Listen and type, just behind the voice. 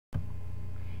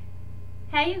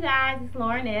Hey you guys, it's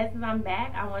Lauren S. and I'm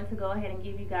back. I want to go ahead and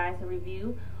give you guys a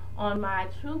review on my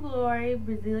True Glory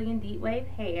Brazilian deep wave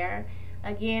hair.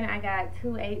 Again, I got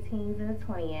two 18s and a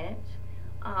 20 inch.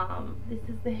 This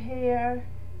is the hair.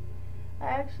 I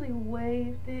actually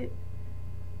waved it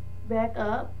back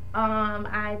up.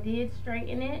 I did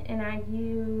straighten it and I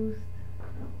used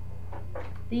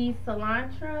these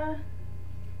Cilantro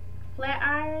flat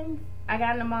irons. I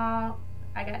got in the mall.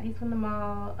 I got these from the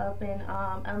mall up in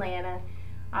Atlanta.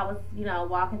 I was,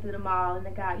 walking through the mall, and the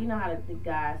guy, you know how the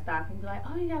guy stopped and be like,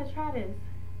 "Oh, you gotta try this."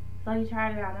 So he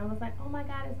tried it out, and I was like, "Oh my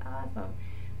God, it's awesome."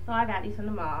 So I got these from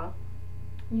the mall.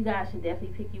 You guys should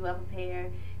definitely pick you up a pair.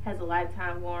 Has a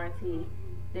lifetime warranty.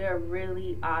 They're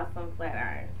really awesome flat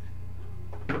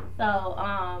irons. So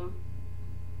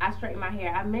I straightened my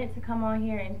hair. I meant to come on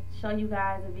here and show you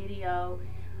guys a video,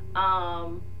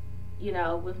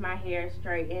 with my hair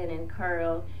straightened and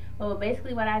curled. But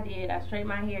basically what I did, I straightened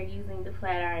my hair using the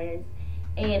flat irons.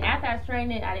 And after I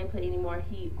straightened it, I didn't put any more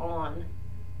heat on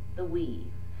the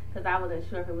weave, because I wasn't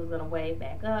sure if it was going to wave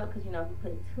back up. Because, if you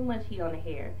put too much heat on the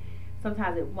hair,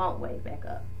 sometimes it won't wave back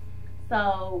up.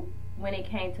 So when it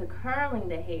came to curling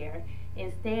the hair,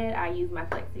 instead I used my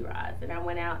flexi rods. And I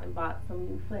went out and bought some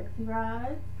new flexi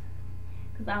rods,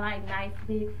 because I like nice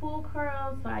big full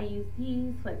curls. So I used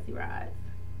these flexi rods.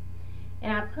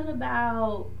 And I put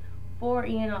about 4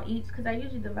 in on each, because I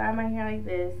usually divide my hair like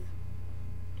this.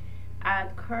 I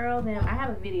curl them. I have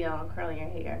a video on curling your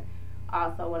hair,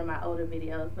 also one of my older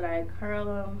videos, but I curl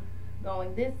them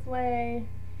going this way,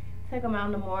 take them out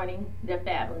in the morning. They're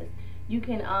fabulous. You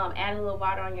can add a little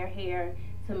water on your hair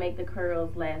to make the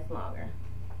curls last longer.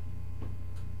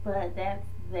 But that's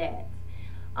that.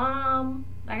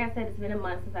 Like I said, it's been a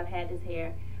month since I've had this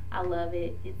hair. I love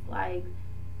it. It's like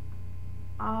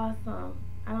awesome.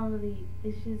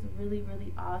 It's just really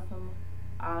awesome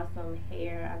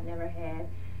hair. I've never had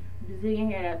Brazilian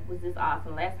hair that was this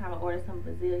awesome. Last time I ordered some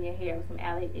Brazilian hair was from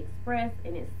AliExpress,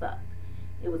 and it sucked.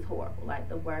 It was horrible, like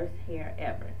the worst hair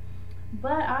ever.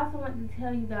 But I also want to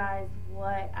tell you guys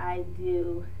what I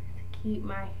do to keep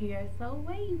my hair so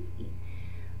wavy.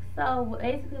 So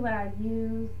basically what I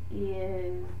use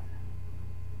is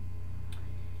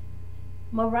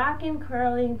Moroccan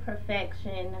Curling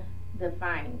Perfection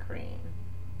Defining Cream.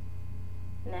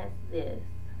 And that's this.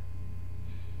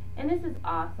 And this is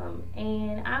awesome.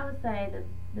 And I would say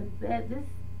that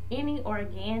any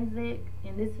Organic,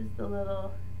 and this is the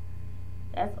little,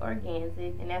 that's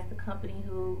Organic, and that's the company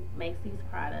who makes these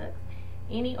products.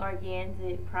 Any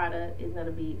Organic product is going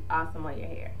to be awesome on your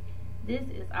hair. This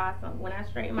is awesome. When I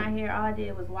straightened my hair, all I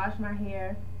did was wash my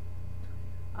hair.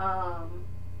 I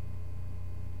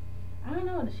don't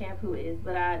know what the shampoo is,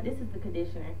 but this is the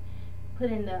conditioner.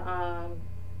 Put in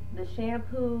the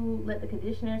shampoo, let the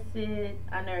conditioner sit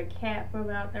under a cap for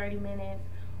about 30 minutes,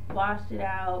 washed it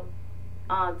out,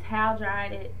 towel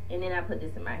dried it, and then I put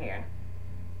this in my hair.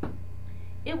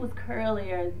 It was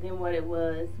curlier than what it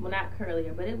was. Well, not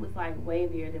curlier, but it was like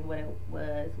wavier than what it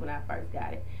was when I first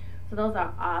got it. So those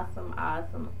are awesome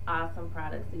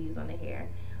products to use on the hair.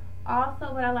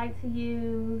 Also, what I like to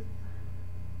use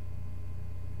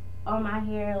on my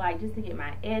hair, like just to get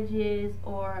my edges,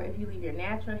 or if you leave your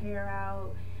natural hair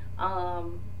out,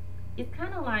 it's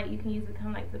kind of like, you can use it kind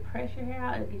of like to press your hair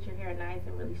out and get your hair nice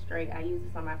and really straight. I use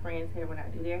this on my friends' hair when I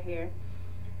do their hair.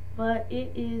 But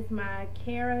it is my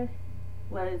Kera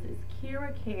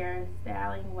Care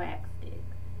Styling Wax Stick,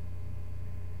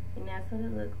 and that's what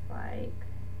it looks like.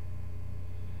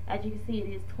 As you can see, it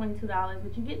is $22,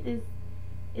 but you get this,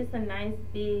 it's a nice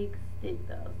big stick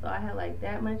though, so I have like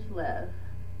that much left.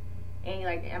 And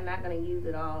like, I'm not gonna use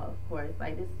it all, of course.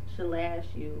 Like, this should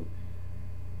last you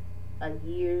a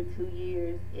year, 2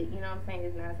 years. You know what I'm saying?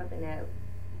 It's not something that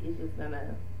is just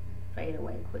gonna fade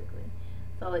away quickly.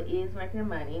 So it is worth your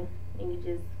money, and you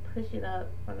just push it up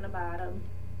from the bottom.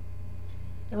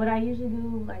 And what I usually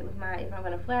do, like if I'm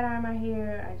gonna flat iron my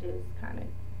hair, I just kind of,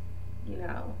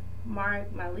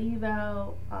 mark my leave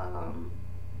out.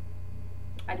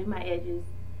 I do my edges.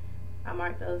 I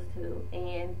mark those too,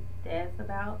 and that's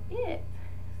about it.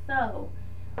 So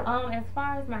as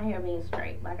far as my hair being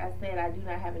straight, like I said, I do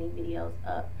not have any videos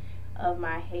up of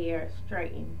my hair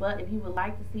straightened. But if you would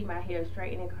like to see my hair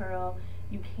straighten and curl,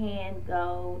 you can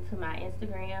go to my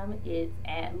Instagram. It's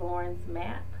at Lauren's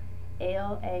Map,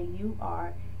 LaurensMap.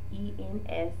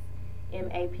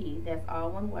 That's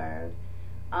all one word.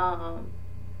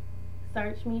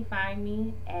 Search me, find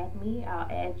me, add me. I'll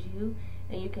add you,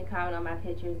 and you can comment on my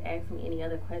pictures, ask me any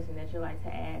other question that you'd like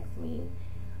to ask me.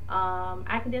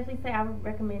 I can definitely say I would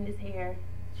recommend this hair,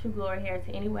 True Glory hair,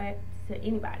 to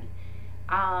anybody.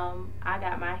 I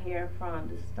got my hair from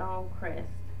the Stone Crest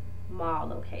mall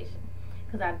location.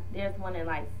 Because there's one in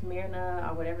like Smyrna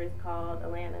or whatever it's called,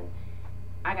 Atlanta.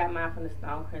 I got mine from the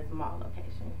Stonecrest Mall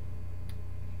location.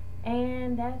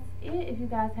 And that's it. If you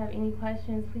guys have any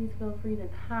questions, please feel free to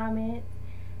comment.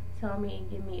 Tell me and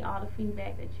give me all the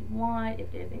feedback that you want.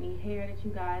 If there's any hair that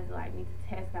you guys would like me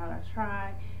to test out or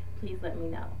try, please let me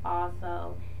know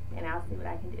also, and I'll see what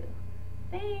I can do.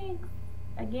 Thanks.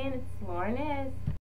 Again, it's Lauren S.